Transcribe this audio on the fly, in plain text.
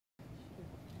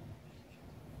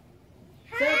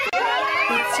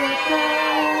your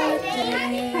birthday.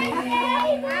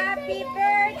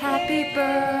 Happy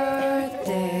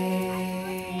birthday.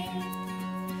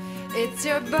 It's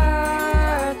your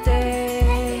birthday.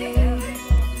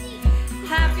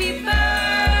 Happy birthday.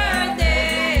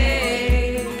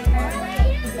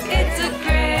 It's a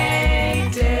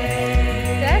great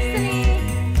day. Destiny.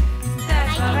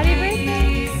 That's what Happy we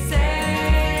birthday. say.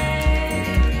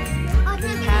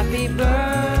 Happy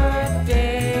birthday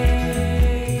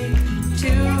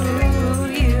to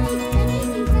you.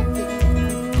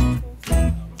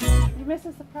 You missed a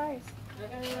surprise.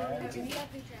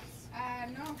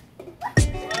 No. No.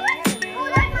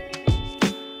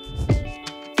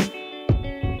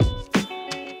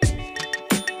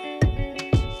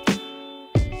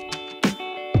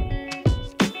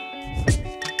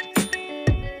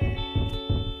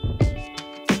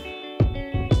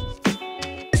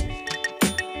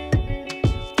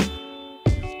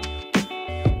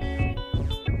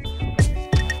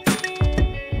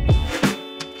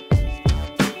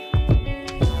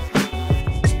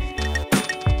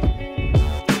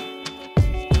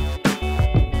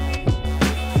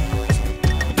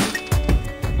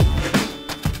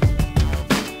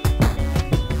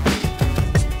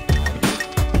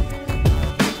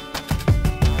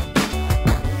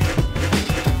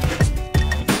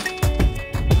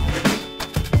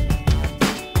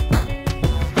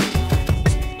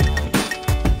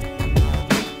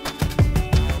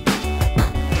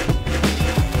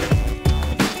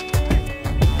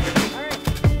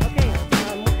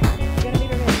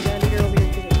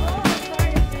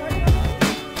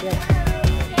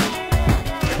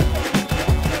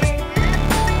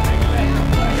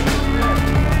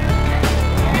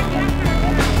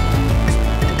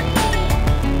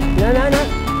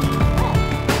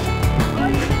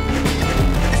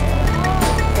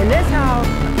 In this house.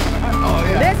 Oh,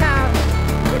 yeah. In this house.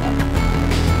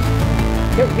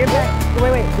 Give back.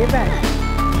 Wait. Give back.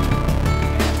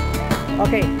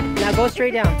 Okay, now go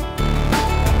straight down.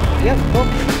 Yep, go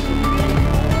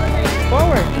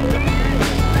forward.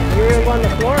 You're on the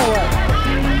floor or what?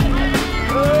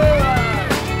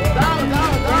 Down.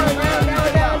 Down.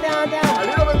 A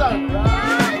little bit down.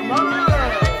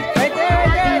 Right there.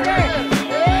 Yeah.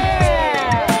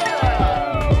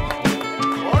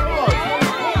 Almost.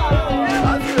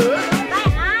 That's good. My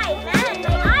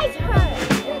eyes hurt.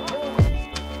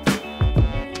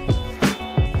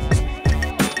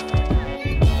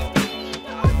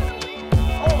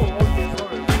 Oh, okay,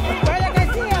 sorry. Brother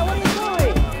Garcia, what are you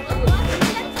doing?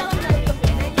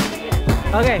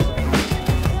 Okay.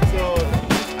 So,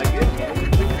 I guess.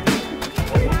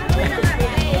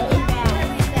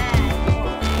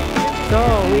 So,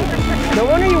 no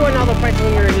wonder you won all the prizes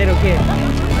when you were a little kid.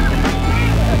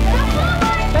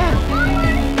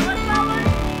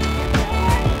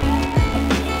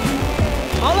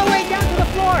 All the way down to the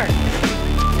floor.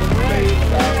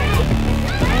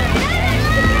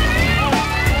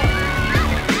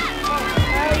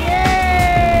 Oh, yay!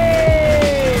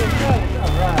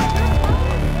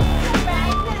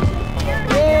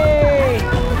 Yay!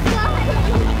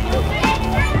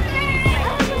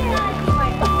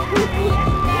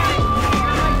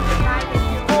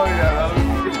 Oh, yeah.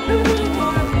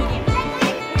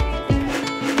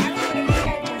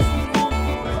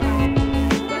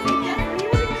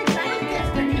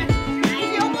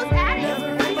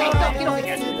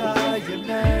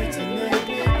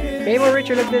 Mabel,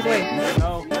 Richard, look this way.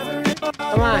 No.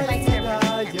 Come on.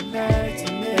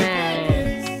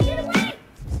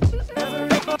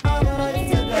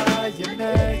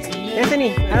 Destiny,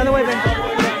 out of the way, man.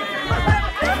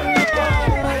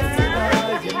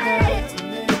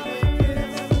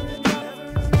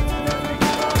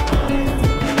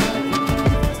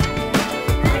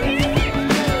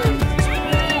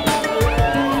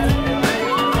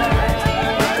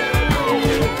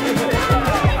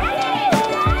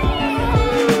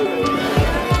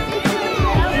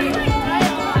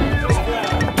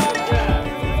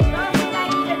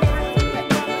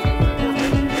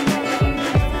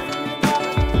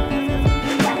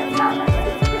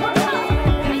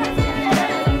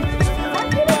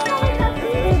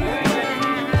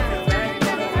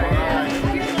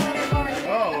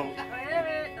 Oh.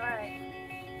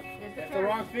 That's the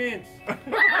wrong fence.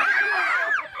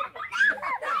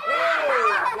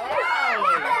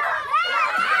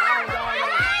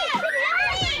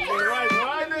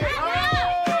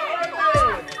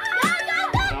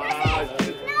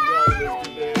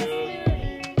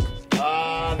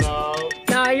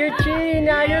 Now you're cheating,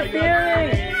 now you're feeling.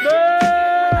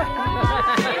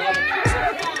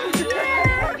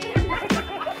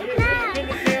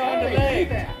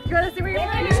 You want to see where you're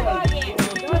going?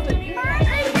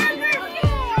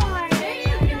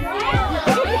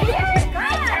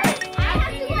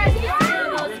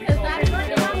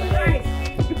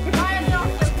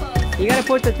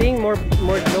 put the thing more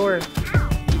lower.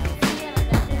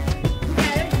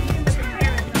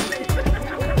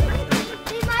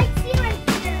 They might see right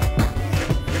here.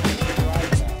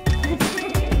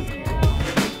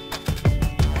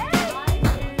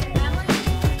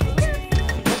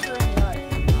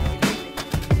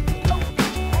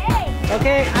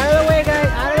 Okay, out of the way, guys.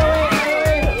 Out of the way.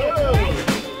 Out of the way.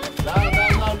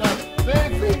 Down.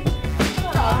 6 feet.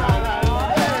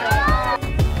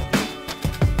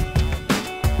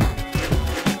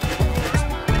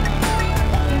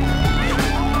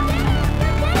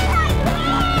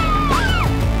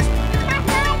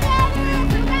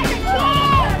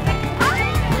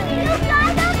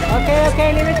 Okay,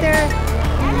 leave it there.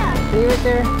 Leave it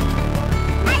there.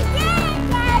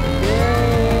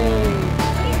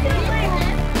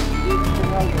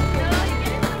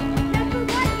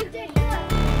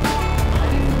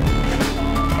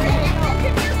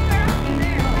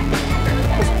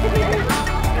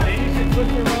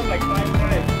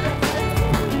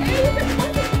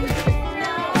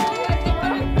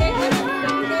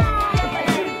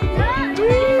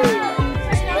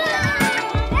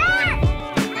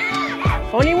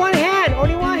 Only one hand.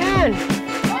 Only one hand.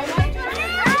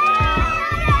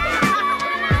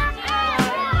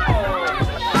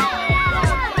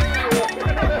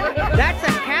 That's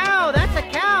a cow. That's a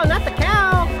cow, not the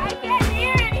cow. I can't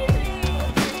hear anything.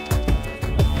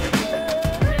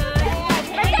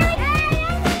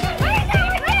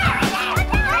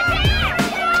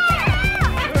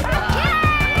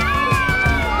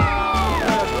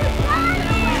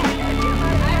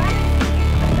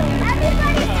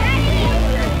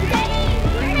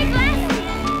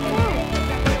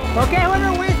 Okay,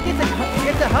 whoever wins gets a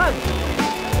hug.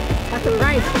 That's the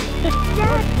prize.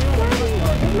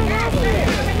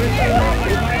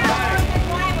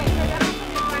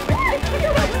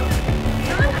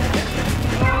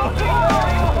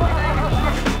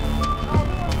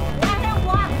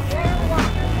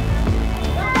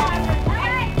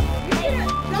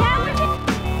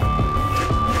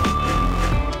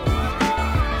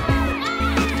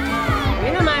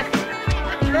 Mira más.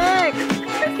 Six.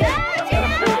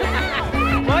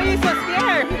 Why are you so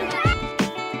scared?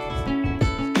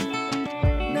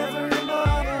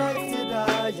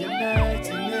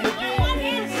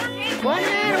 One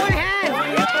hand, one hand.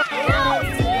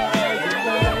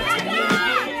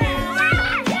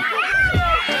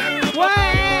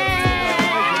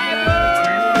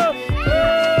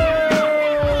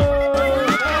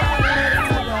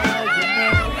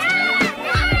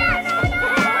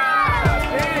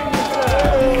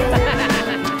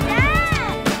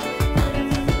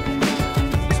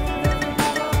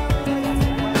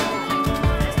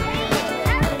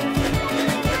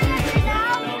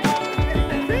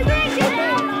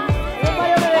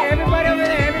 Everybody over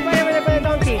there by the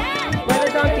donkey. By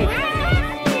the donkey.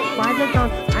 By the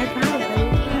donkey. I found it.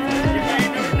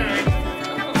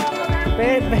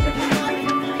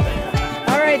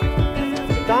 All right,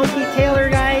 donkey Taylor,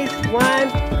 guys. 1,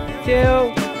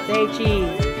 2, say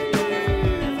cheese.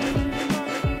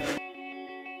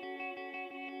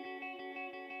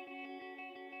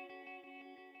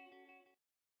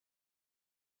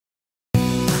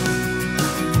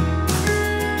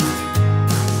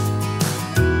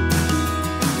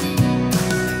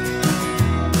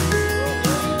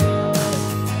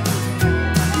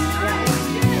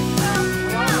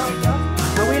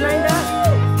 Are we lined up?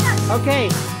 Okay,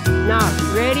 now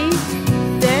ready,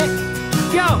 set,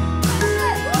 go.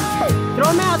 Throw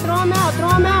them out, throw them out, throw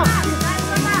them out.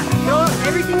 Throw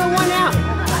every single one out.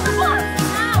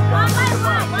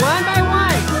 One by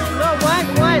one. No, one.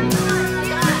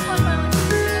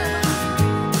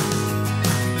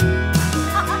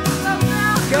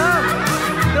 Go.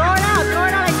 Throw it out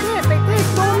like this,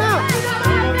 throw them out.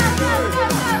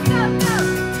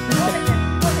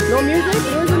 No music?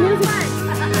 Where's the music?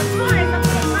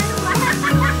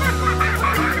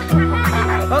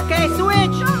 Okay,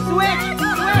 switch.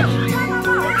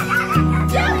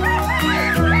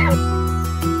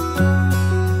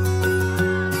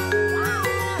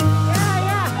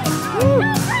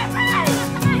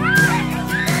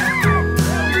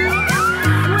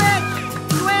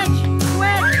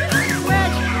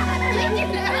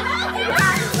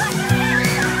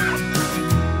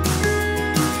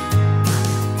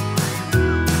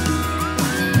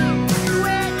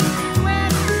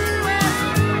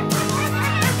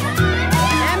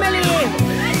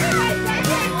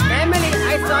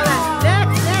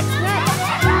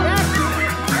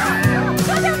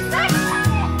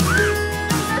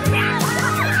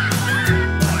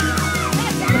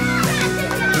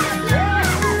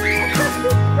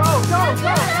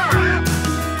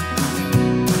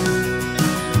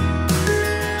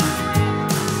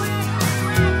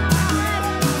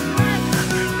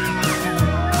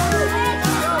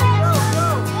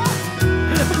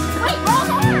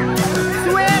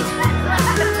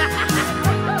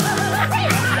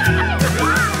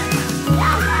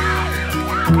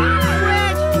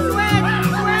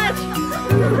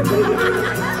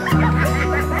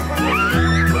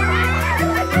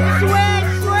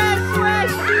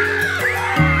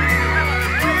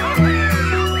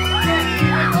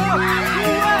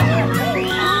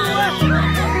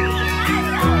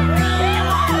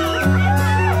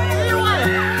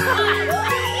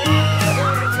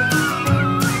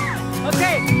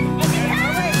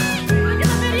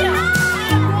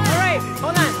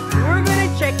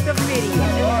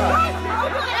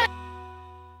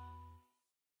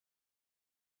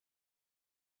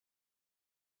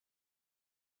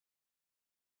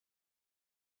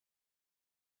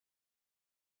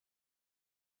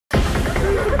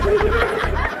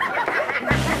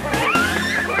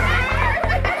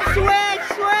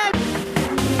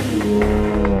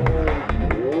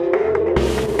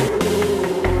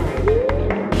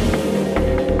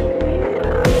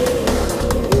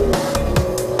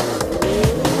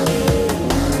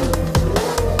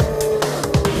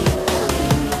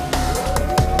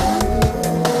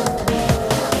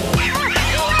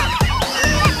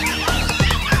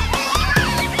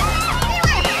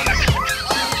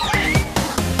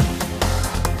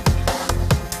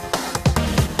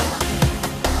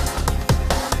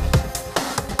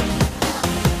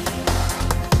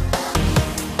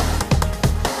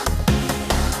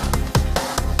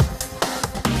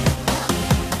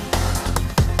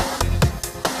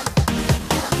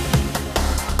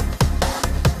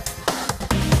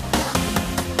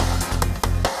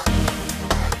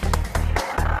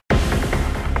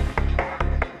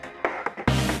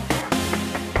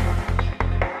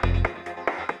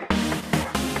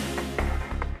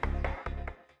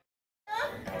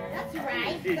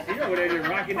 She's over there just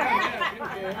rocking out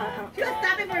now. She was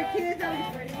stopping for her kids. I'm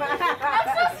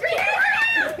so scared.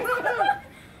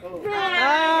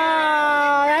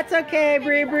 Oh, that's okay,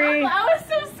 Bree Bree. I was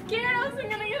so scared. I wasn't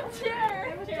gonna get a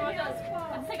chair. Here, watch us.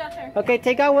 Let's take out a chair. Okay,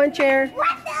 take out one chair.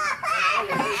 What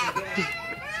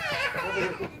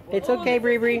the It's okay,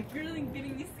 Bree Bree. You're really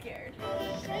getting me scared.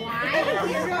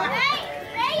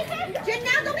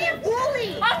 Janelle, don't be a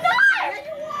bully. I'm not. Yes,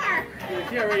 you are.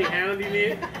 She already hounding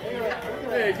it.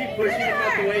 Yeah, she pushing him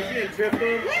out the way. She didn't trip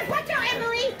him. Yes, watch out,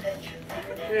 Emily.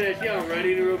 Yeah, she all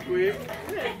running real quick.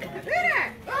 Look at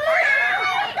her.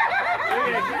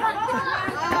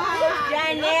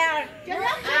 Janelle.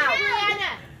 Janelle,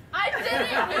 Brianna. I didn't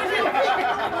even.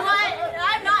 What?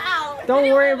 I'm not out. Don't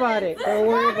worry about it. Don't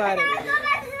worry about it.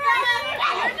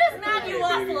 You're just mad you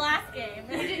lost the last game.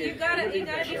 You gotta be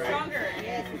stronger.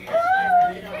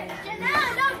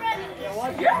 Janelle, no running.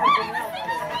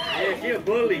 Yeah, she a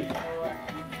bully.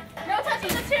 No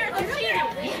touching the chair. That's cheating.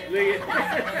 Look at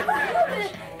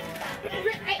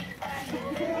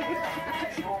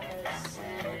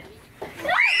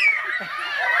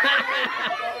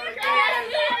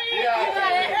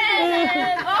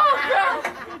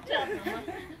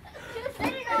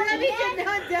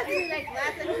Janelle definitely like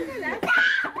last time.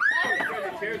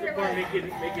 the chairs apart, make it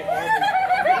hard.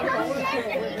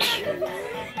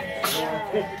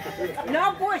 No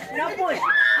push, no push,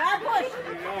 no push,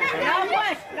 no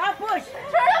push, no push.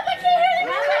 Turn up, I can't hear the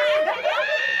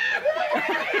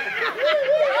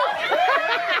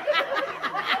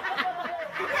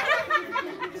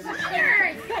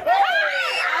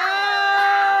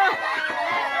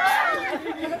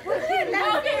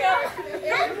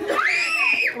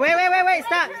Wait.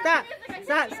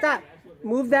 Stop.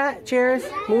 Move that chairs.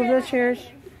 Move those chairs.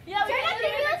 Yeah, we can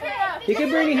hear it. You can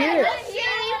barely hear it. It's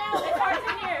hard to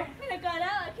hear. I got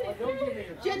out. I couldn't hear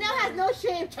it. Janelle has no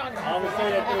shame, Chana. All of a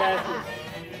sudden at the last one.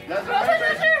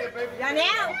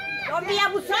 Janelle, don't be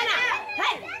abusona.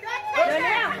 Hey,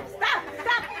 Janelle, stop.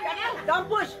 Janelle, don't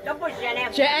push,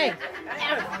 Janelle. Jay.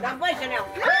 Don't push, Janelle.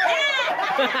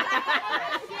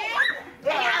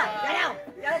 Janelle,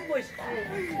 don't push.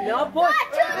 No push.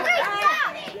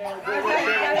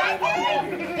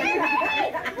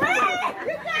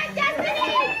 You got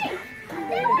Destiny.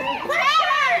 Push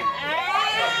her.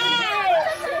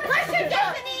 Push her,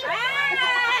 Destiny.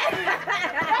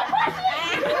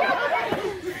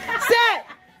 Set.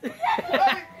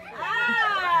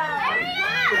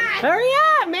 Hurry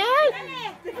up, man.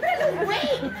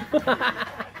 Wait.